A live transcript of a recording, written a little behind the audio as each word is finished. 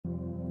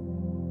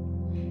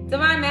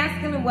Divine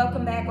Masculine,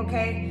 welcome back,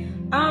 okay?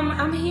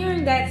 I'm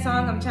hearing that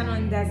song, I'm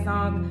channeling that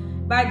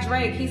song by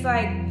Drake. He's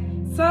like,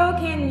 so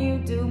can you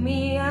do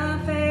me a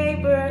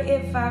favor?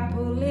 If I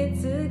pull it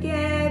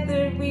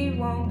together, we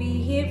won't be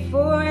here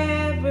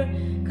forever.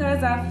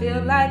 Cause I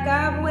feel like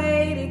I've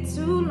waited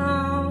too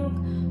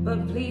long.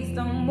 But please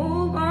don't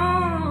move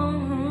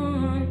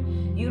on.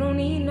 You don't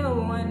need no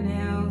one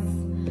else.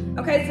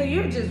 Okay, so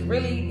you're just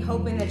really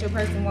hoping that your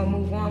person won't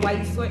move on while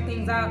you sort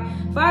things out.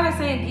 Father's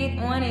saying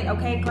get on it,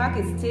 okay? Clock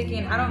is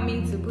ticking. I don't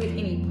mean to put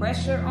any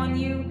pressure on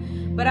you,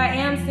 but I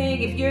am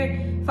saying if you're,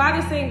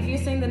 Father's saying if you're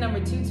seeing the number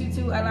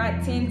 222 a lot,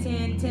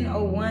 1010,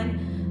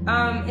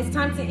 1001, it's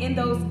time to end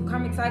those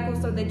karmic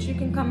cycles so that you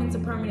can come into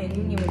permanent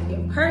union with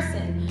your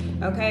person,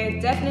 okay?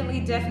 Definitely,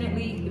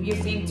 if you're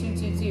seeing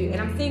 222,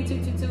 and I'm seeing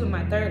 222 in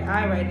my third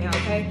eye right now,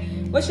 okay?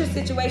 What's your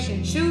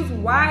situation? Choose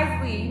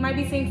wisely. You might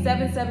be seeing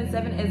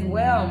 777 as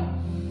well.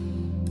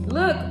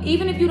 Look,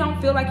 even if you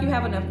don't feel like you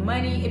have enough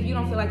money, if you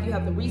don't feel like you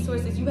have the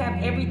resources, you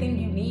have everything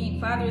you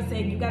need. Father is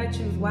saying you got to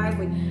choose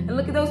wisely. And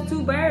look at those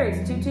two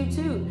birds,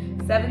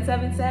 222,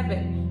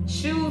 777.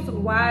 Choose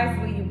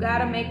wisely. You got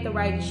to make the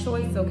right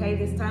choice, okay,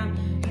 this time.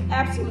 You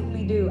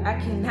absolutely do. I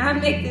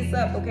cannot make this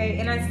up, okay?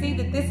 And I see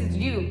that this is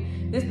you.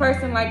 This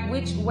person, like,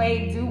 which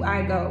way do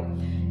I go?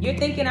 You're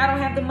thinking, I don't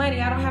have the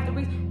money, I don't have the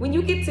resources. When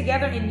you get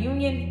together in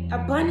union,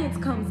 abundance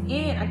comes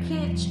in. I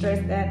can't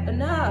stress that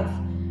enough.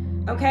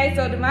 Okay,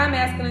 so Divine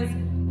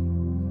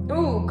Masculines,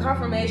 ooh,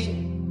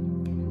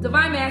 confirmation.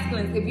 Divine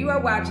Masculines, if you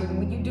are watching,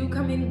 when you do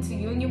come into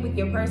union with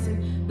your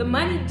person, the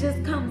money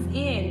just comes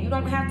in. You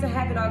don't have to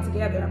have it all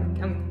together.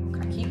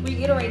 I keep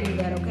reiterating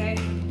that, okay?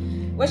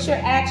 What's your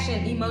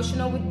action?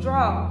 Emotional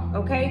withdrawal,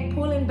 okay?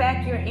 Pulling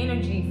back your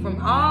energy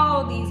from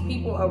all these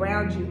people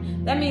around you.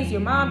 That means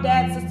your mom,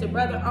 dad, sister,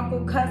 brother,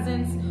 uncle,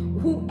 cousins,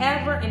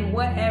 whoever and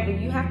whatever.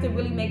 You have to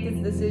really make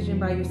this decision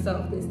by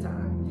yourself this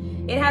time.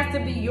 It has to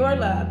be your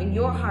love and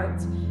your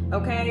heart,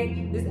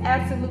 okay? This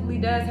absolutely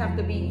does have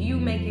to be you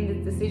making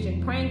this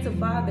decision, praying to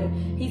Father.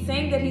 He's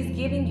saying that he's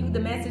giving you the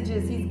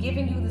messages. He's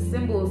giving you the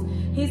symbols.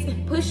 He's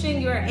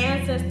pushing your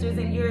ancestors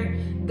and your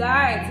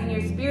guides and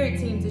your spirit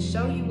team to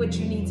show you what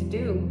you need to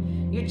do.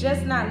 You're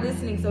just not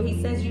listening. So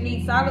he says you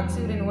need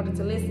solitude in order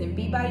to listen.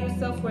 Be by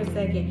yourself for a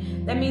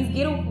second. That means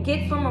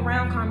get from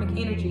around karmic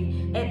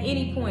energy at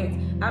any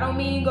point. I don't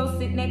mean go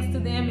sit next to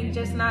them and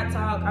just not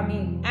talk. I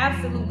mean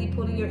absolutely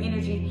pulling your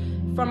energy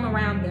from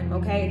around them,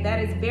 okay? That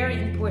is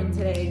very important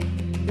today,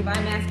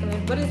 Divine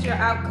Masculine. What is your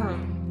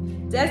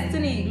outcome?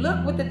 Destiny.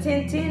 Look with the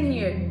 1010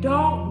 here.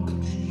 Y'all,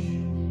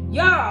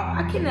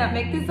 I cannot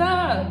make this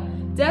up.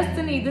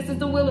 Destiny, this is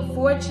the wheel of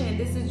fortune.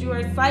 This is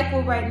your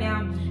cycle right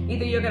now.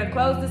 Either you're going to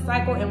close this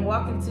cycle and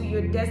walk into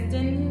your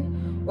destiny,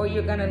 or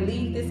you're going to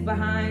leave this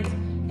behind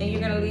and you're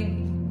going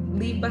to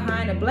leave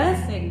behind a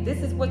blessing.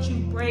 This is what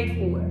you prayed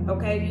for,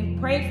 okay? You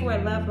prayed for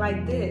a love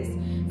like this.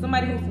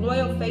 Somebody who's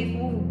loyal,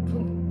 faithful,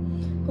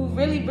 who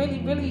really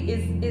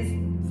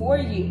is for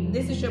you.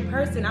 This is your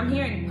person. I'm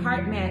hearing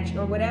heart match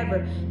or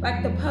whatever.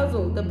 Like the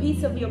puzzle, the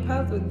piece of your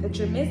puzzle that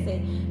you're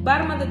missing.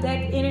 Bottom of the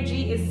deck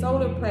energy is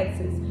solar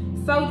plexus.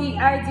 So the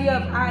idea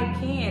of I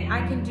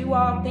can do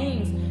all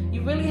things.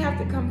 You really have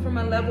to come from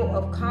a level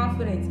of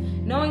confidence,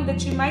 knowing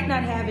that you might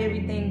not have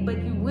everything,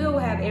 but you will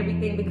have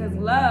everything because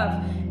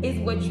love is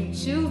what you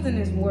choose in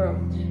this world.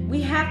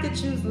 We have to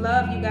choose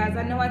love, you guys.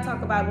 I know I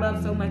talk about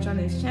love so much on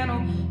this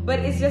channel, but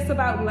it's just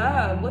about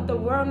love. What the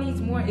world needs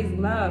more is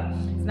love.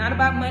 It's not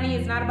about money.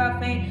 It's not about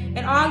fame.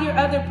 And all your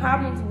other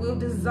problems will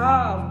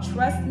dissolve.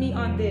 Trust me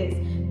on this.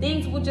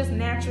 Things will just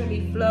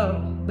naturally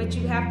flow, but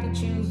you have to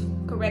choose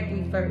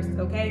correctly first,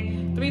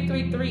 okay?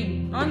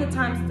 333, on the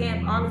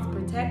timestamp, all is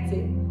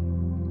protected.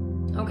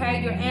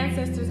 Okay, your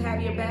ancestors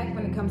have your back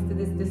when it comes to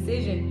this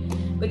decision,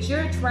 but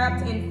you're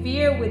trapped in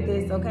fear with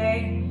this,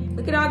 okay?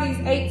 Look at all these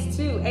 8s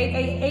too.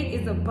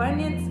 888 is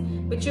abundance,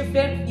 but you're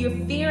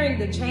fearing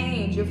the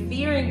change. You're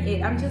fearing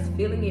it. I'm just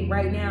feeling it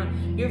right now.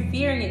 You're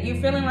fearing it. You're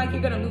feeling like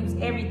you're gonna lose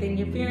everything.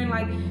 You're feeling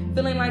like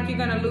you're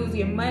gonna lose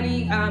your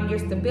money, your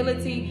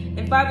stability.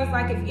 And Father's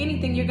like, if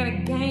anything, you're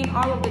gonna gain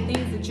all of the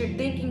things that you're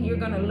thinking you're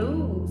gonna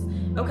lose.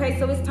 Okay,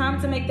 so it's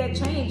time to make that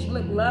change.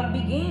 Look, love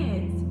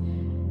begins.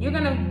 You're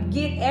gonna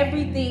get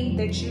everything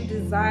that you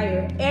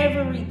desire,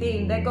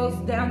 everything that goes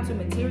down to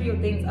material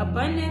things.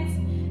 Abundance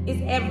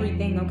is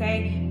everything,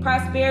 okay?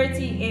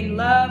 Prosperity and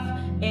love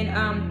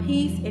and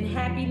peace and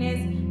happiness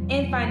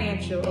and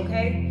financial,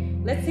 okay?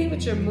 Let's see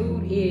what your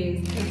mood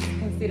is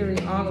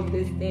considering all of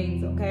these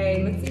things,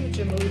 okay? Let's see what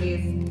your mood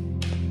is.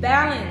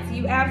 Balance.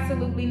 You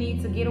absolutely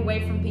need to get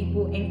away from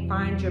people and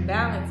find your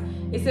balance.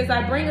 It says,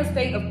 I bring a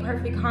state of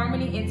perfect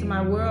harmony into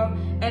my world,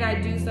 and I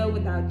do so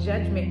without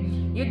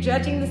judgment. You're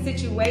judging the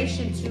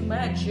situation too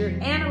much. You're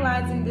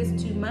analyzing this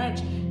too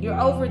much. You're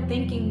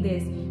overthinking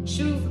this.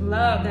 Choose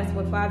love. That's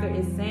what Father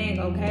is saying,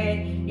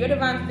 okay? Your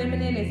Divine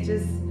Feminine is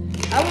just,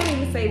 I won't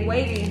even say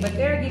waiting, but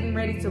they're getting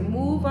ready to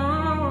move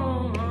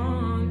on.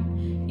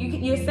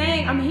 You're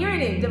saying, I'm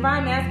hearing it,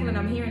 Divine Masculine,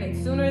 I'm hearing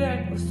it, sooner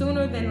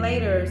than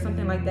later, or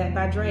something like that,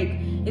 by Drake.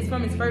 It's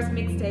from his first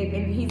mixtape,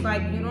 and he's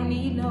like, you don't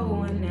need no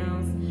one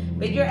else.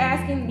 But you're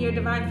asking your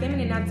divine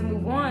feminine not to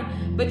move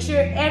on, but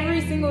you're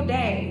every single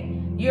day,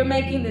 you're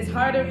making this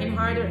harder and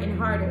harder and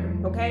harder,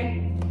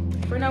 okay?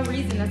 For no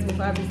reason, that's what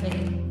Father's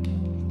saying.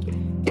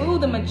 Ooh,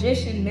 the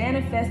Magician,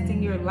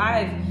 manifesting your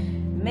life.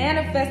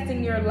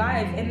 Manifesting your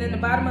life. And then the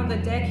bottom of the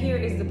deck here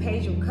is the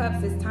Page of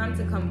Cups. It's time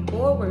to come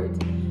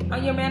forward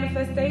on your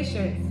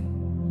manifestations.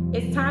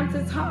 It's time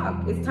to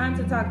talk. It's time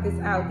to talk this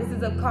out. This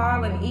is a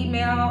call, an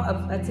email,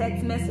 a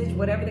text message,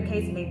 whatever the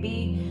case may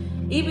be.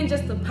 Even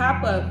just a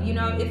pop-up. You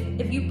know,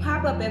 if you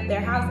pop up at their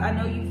house, I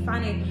know you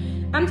find it.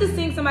 I'm just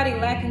seeing somebody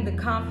lacking the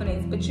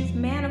confidence, but you've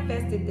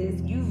manifested this.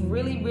 You've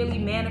really, really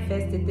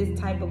manifested this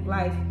type of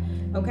life.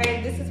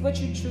 Okay, this is what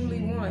you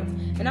truly want.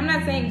 And I'm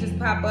not saying just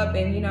pop up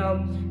and, you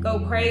know, go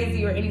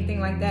crazy or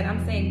anything like that.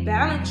 I'm saying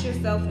balance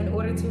yourself in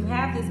order to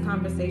have this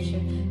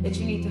conversation that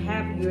you need to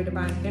have with your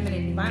divine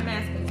feminine, divine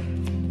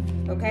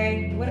masculine.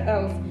 Okay, what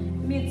else?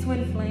 Give me a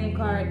twin flame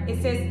card.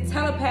 It says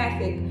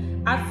telepathic.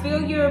 I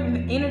feel your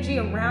energy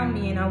around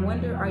me and I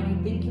wonder, are you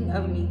thinking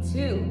of me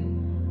too?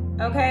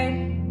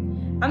 Okay,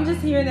 I'm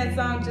just hearing that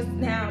song just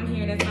now. I'm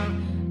hearing that song.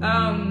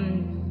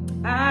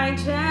 I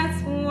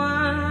just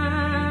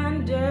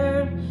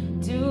wonder,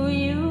 do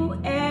you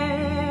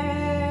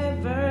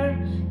ever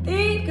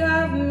think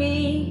of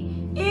me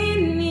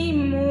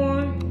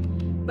anymore?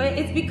 But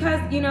it's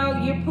because, you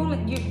know, you're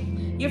finding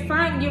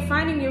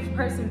your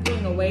person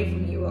pulling away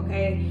from you,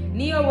 okay?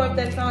 Neo wrote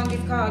that song,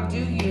 it's called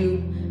Do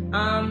You,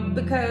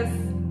 because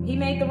he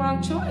made the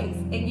wrong choice.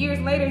 And years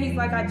later, he's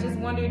like, I just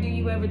wonder, do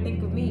you ever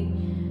think of me?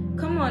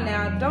 Come on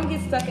now, don't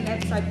get stuck in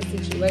that type of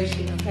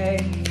situation, okay?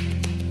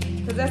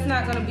 Because that's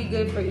not going to be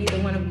good for either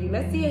one of you.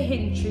 Let's see a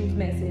hidden truth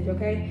message,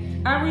 okay?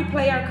 I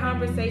replay our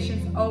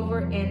conversations over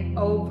and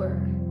over.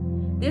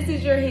 This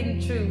is your hidden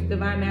truth,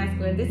 divine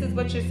masculine. This is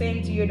what you're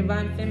saying to your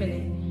divine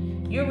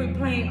feminine. You're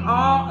replaying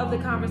all of the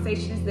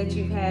conversations that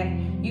you've had.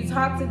 You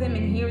talk to them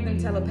and hear them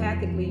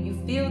telepathically. You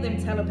feel them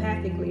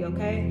telepathically,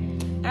 okay?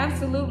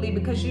 Absolutely,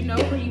 because you know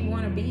where you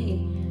want to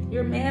be.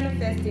 You're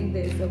manifesting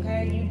this,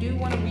 okay? You do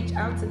want to reach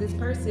out to this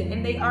person,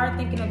 and they are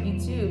thinking of you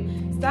too.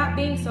 Stop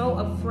being so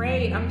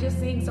afraid. I'm just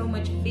seeing so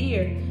much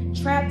fear,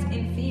 trapped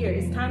in fear.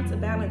 It's time to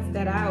balance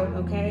that out,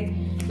 okay?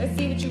 Let's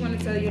see what you want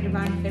to tell your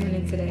divine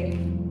feminine today.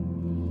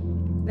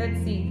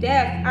 Let's see.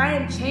 Death. I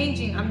am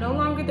changing. I'm no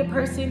longer the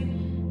person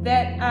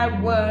that I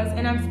was,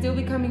 and I'm still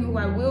becoming who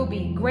I will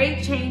be.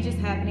 Great change is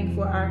happening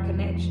for our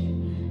connection.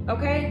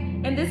 Okay?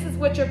 And this is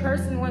what your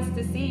person wants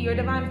to see. Your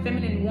divine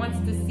feminine wants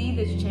to see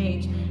this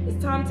change.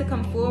 It's time to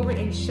come forward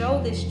and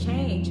show this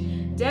change.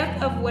 Death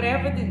of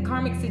whatever the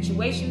karmic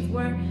situations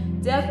were.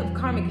 Death of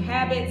karmic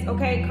habits.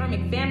 Okay?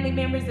 Karmic family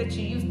members that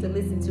you used to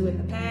listen to in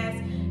the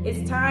past.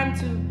 It's time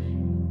to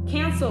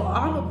cancel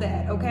all of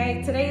that.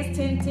 Okay? Today is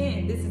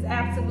 10/10. This is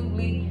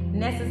absolutely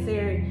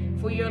necessary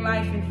for your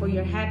life and for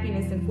your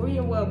happiness and for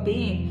your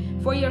well-being,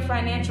 for your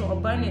financial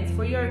abundance,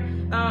 for your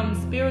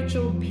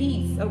spiritual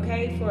peace,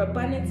 okay? For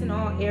abundance in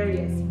all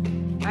areas.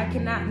 I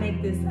cannot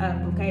make this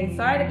up, okay?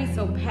 Sorry to be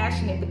so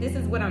passionate, but this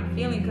is what I'm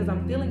feeling because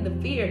I'm feeling the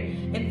fear.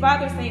 And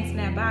Father's saying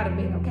snap out of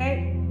it,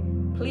 okay?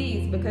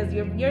 Please, because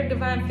your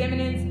divine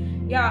feminines,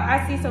 y'all,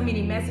 I see so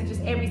many messages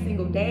every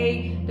single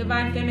day.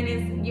 Divine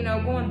feminines, you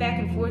know, going back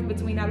and forth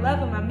between I love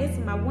him, I miss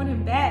him, I want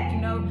him back, you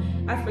know.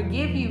 I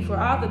forgive you for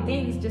all the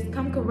things. Just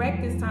come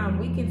correct this time.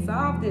 We can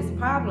solve this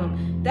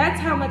problem. That's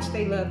how much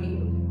they love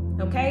you.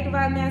 Okay,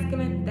 divine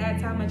masculine?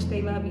 That's how much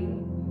they love you.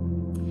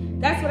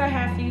 That's what I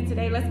have for you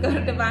today. Let's go to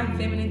divine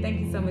feminine.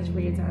 Thank you so much for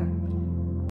your time.